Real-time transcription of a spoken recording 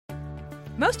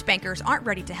Most bankers aren't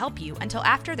ready to help you until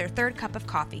after their third cup of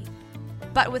coffee.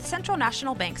 But with Central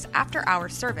National Bank's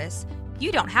after-hours service,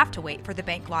 you don't have to wait for the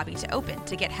bank lobby to open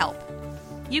to get help.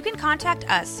 You can contact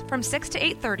us from 6 to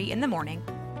 8:30 in the morning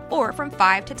or from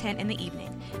 5 to 10 in the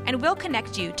evening, and we'll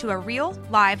connect you to a real,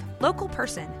 live, local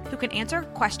person who can answer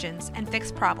questions and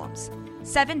fix problems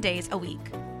 7 days a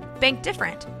week. Bank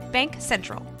different. Bank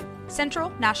Central. Central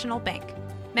National Bank.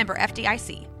 Member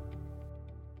FDIC.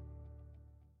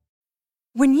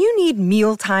 When you need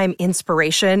mealtime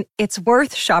inspiration, it's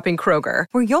worth shopping Kroger,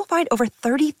 where you'll find over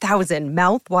 30,000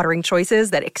 mouth-watering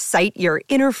choices that excite your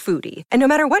inner foodie. And no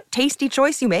matter what tasty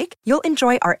choice you make, you'll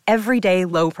enjoy our everyday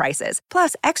low prices,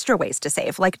 plus extra ways to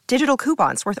save, like digital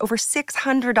coupons worth over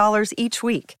 $600 each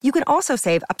week. You can also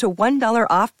save up to $1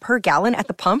 off per gallon at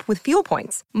the pump with fuel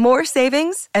points. More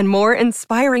savings and more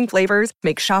inspiring flavors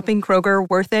make shopping Kroger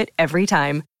worth it every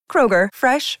time. Kroger,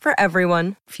 fresh for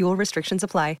everyone. Fuel restrictions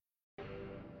apply.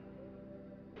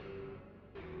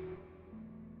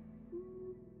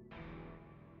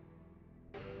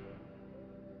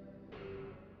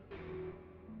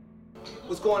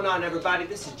 What's going on, everybody?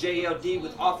 This is JLD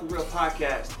with Off the Real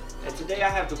Podcast, and today I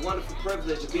have the wonderful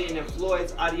privilege of being in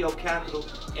Floyd's Audio Capital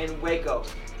in Waco.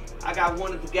 I got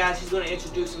one of the guys, he's going to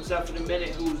introduce himself in a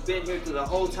minute, who's been here through the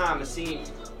whole time and seen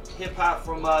hip-hop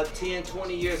from 10,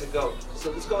 20 years ago.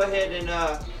 So let's go ahead and,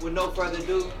 with no further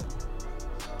ado.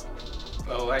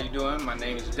 Hello, how you doing? My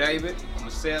name is David. I'm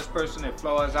a salesperson at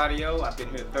Floyd's Audio. I've been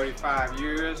here 35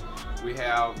 years. We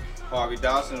have Harvey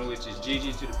Dawson, which is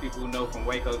Gigi to the people who know from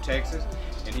Waco, Texas,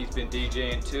 and he's been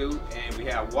DJing too. And we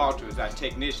have Walter as our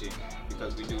technician,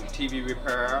 because we do TV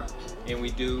repair and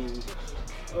we do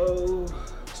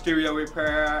stereo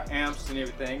repair, amps and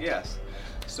everything else.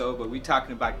 So, but we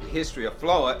talking about the history of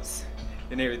Floyd's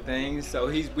and everything. So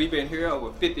we've been here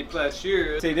over 50 plus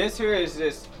years. See, this here is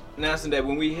just announcing that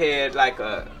when we had like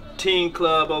a teen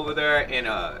club over there and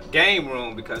a game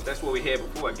room, because that's what we had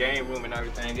before, a game room and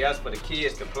everything else for the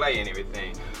kids to play and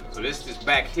everything. So this is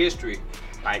back history,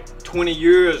 like 20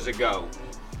 years ago.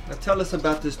 Now tell us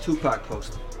about this Tupac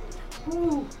poster.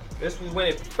 Woo. This was when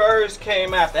it first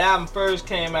came out, the album first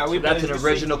came out. So that's an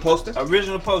original poster?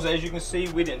 Original poster, as you can see,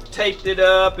 we done taped it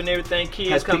up and everything.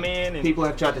 Kids come in and people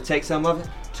have tried to take some of it?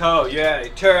 Yeah, they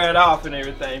tear it off and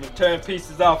everything, and turn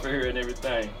pieces off of here and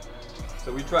everything.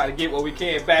 So we try to get what we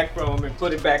can back from them and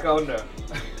put it back on the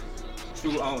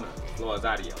true owner, Floyd's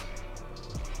Audio.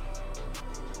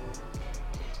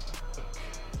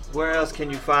 Where else can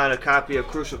you find a copy of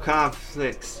Crucial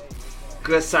Conflicts'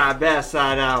 Good Side, Bad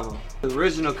Side album? The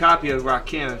original copy of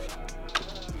Rakim,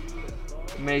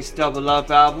 Mace Double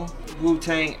Up album,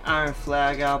 Wu-Tang Iron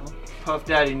Flag album, Puff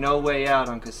Daddy No Way Out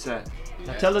on cassette.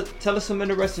 Yeah. Now tell us some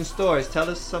interesting stories. Tell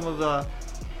us some of the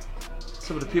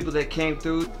people that came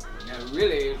through. Now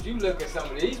really, if you look at some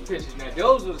of these pictures, now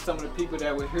those are some of the people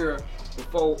that were here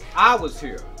before I was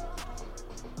here.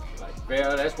 Like,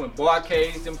 well, that's when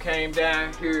Barcades them came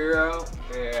down here.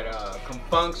 We had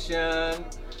Compunction.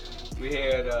 We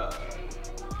had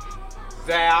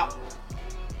Zap.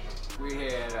 We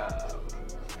had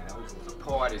those were the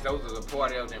parties. Those were the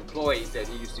party of the employees that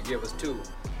he used to give us too.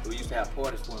 We used to have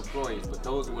parties for employees, but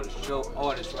those were the show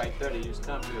artists right there. They used to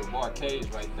come here,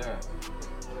 Barcades right there.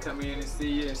 Come in and see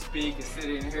you and speak and sit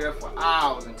in here for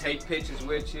hours and take pictures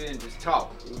with you and just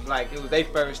talk. It was like, it was their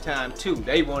first time too.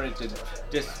 They wanted to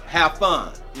just have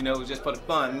fun, you know, just for the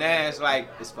fun. Now it's like,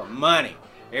 it's for money.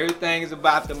 Everything is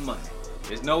about the money.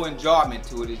 There's no enjoyment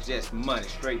to it, it's just money,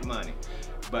 straight money.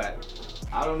 But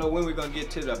I don't know when we're gonna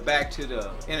get to back to the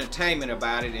entertainment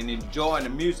about it and enjoying the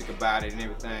music about it and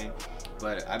everything.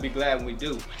 But I'd be glad when we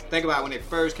do. Think about when it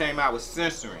first came out with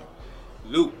censoring.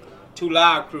 Luke, Too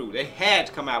Loud Crew, they had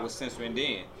to come out with censoring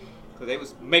then, because they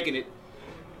was making it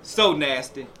so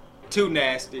nasty, too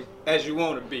nasty, as you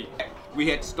want to be. We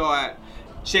had to start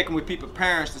checking with people's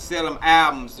parents to sell them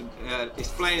albums,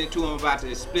 explaining to them about the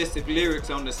explicit lyrics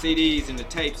on the CDs and the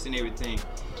tapes and everything.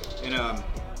 And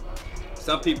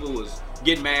some people was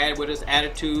getting mad with us,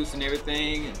 attitudes and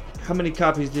everything. And how many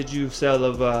copies did you sell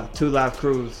of Two Live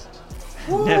Crews?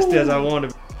 Nasty as I Want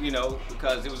to Be? You know,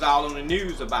 because it was all on the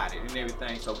news about it and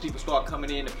everything. So people start coming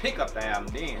in to pick up the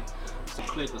album then. So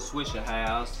Click of Swisher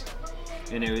House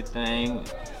and everything.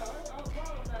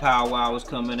 Power Wow was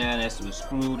coming out, that's was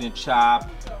Screwed and Chopped.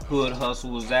 Hood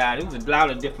Hustle was out. It was a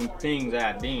lot of different things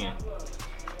out then.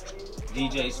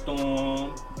 DJ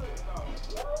Storm.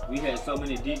 We had so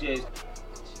many DJs.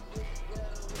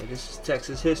 Yeah, this is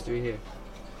Texas history here.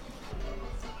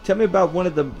 Tell me about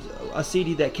a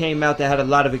CD that came out that had a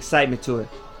lot of excitement to it.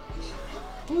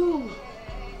 Woo. Man,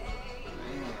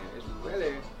 it's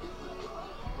really,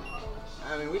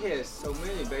 I mean, we had so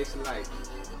many, basically like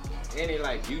any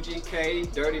like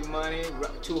UGK, Dirty Money,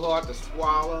 Too Hard to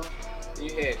Swallow. You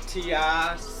had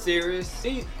T.I., Sirius.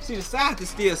 See, the South is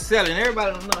still selling.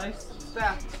 Everybody don't know. The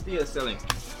South is still selling.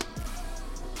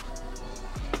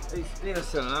 They still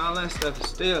selling. All that stuff is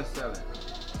still selling.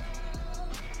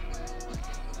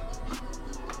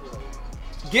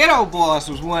 Ghetto Boys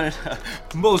was one of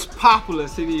the most popular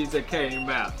CDs that came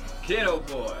out. Ghetto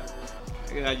Boys.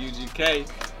 They got UGK,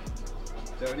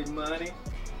 Dirty Money.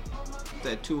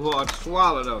 That Too Hard to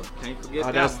Swallow though. Can't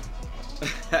forget that one.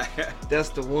 That's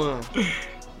the one.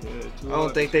 Yeah, I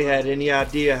don't think they had any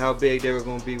idea how big they were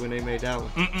gonna be when they made that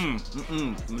one.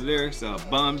 The lyrics of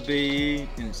Bun B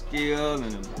and Skill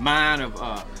and the mind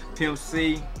of Pimp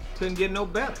C couldn't get no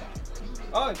better.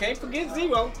 Oh, and can't forget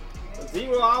Zero.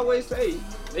 Zero always say,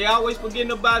 they always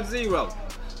forgetting about Zero.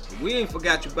 We ain't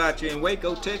forgot about you in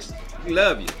Waco, Texas. We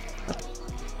love you.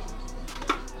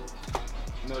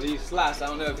 You know, these slots, I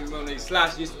don't know if you remember, these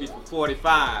slots used to be for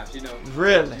 45s, you know.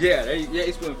 Really? Yeah, they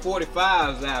used to put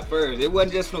 45s out first. It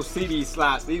wasn't just no CD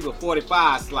slots, these were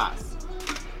 45 slots.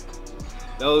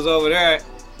 Those over there,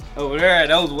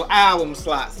 those were album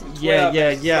slots.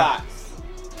 Yeah. Slots.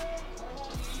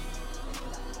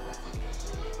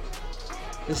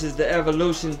 This is the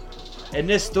evolution. In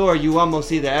this store, you almost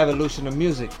see the evolution of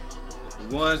music.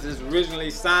 The ones that's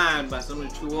originally signed by some of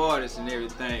the true artists and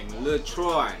everything. Lil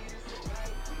Troy,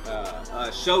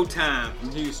 Showtime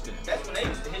from Houston. That's when they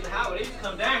used to hit the highway. They used to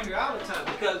come down here all the time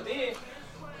because then you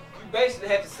basically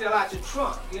had to sell out your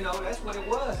trunk. You know, that's what it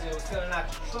was. It was selling out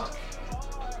your trunk.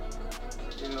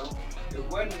 You know, it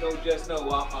wasn't just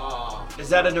no. Is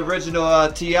that an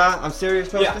original T.I.? I'm serious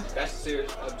poster? Yeah, that's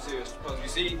serious. I'm serious poster. You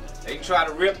see, they try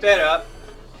to rip that up.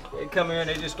 They come here and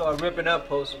they just start ripping up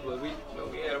posters, but we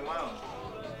had them on.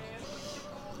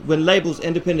 When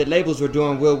independent labels were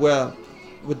doing real well,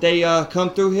 would they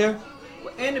come through here?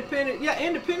 Well,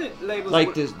 independent labels.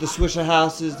 Like the Swisher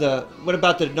Houses, what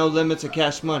about the No Limits or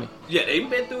Cash Money? Yeah, they've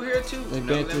been through here too. They've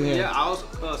been through here. Yeah, all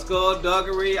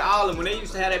Skullduggery, all of them. When they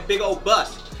used to have that big old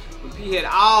bus, when he had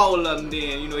all of them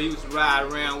then, you know, he used to ride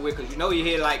around with, because you know he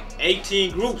had like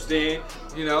 18 groups then,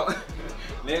 you know.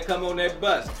 They'd come on that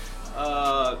bus.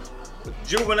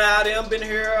 Juvenile, them been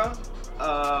here.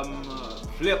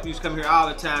 Flip used to come here all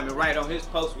the time and write on his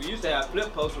poster. We used to have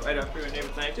Flip posters right up here and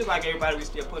everything. Just like everybody we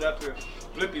still put up here.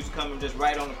 Flip used to come and just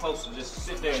write on the poster, just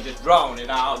sit there and just draw on it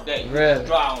all day. Really?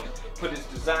 Draw on it, put his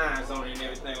designs on it and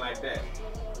everything like that.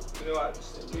 You know,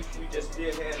 we just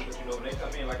did have it, but you know, when they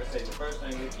come in, like I say, the first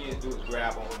thing the kids do is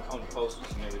grab on the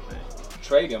posters and everything.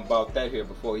 Trey done bought that here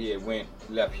before he had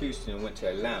left Houston and went to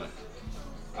Atlanta.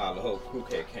 The whole crew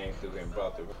came through here and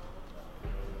brought the...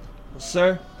 Well,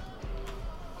 sir,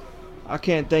 I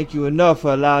can't thank you enough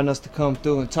for allowing us to come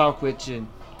through and talk with you, and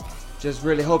just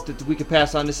really hope that we can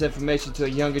pass on this information to a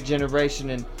younger generation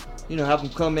and, you know, have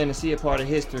them come in and see a part of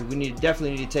history. We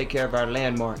definitely need to take care of our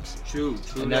landmarks. True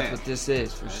and that's what this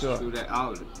is, for sure. True that.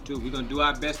 We're going to do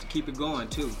our best to keep it going,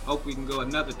 too. Hope we can go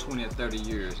another 20 or 30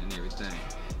 years and everything.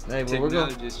 Hey, well,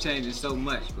 technology is changing so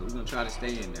much, but we're going to try to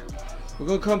stay in there. We're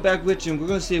going to come back with you, and we're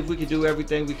going to see if we can do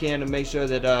everything we can to make sure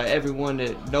that everyone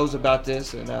that knows about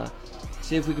this, and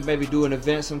see if we can maybe do an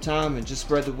event sometime and just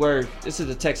spread the word. This is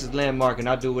a Texas landmark, and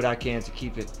I'll do what I can to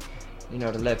keep it, you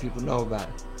know, to let people know about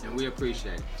it. And we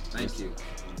appreciate it. Thank you.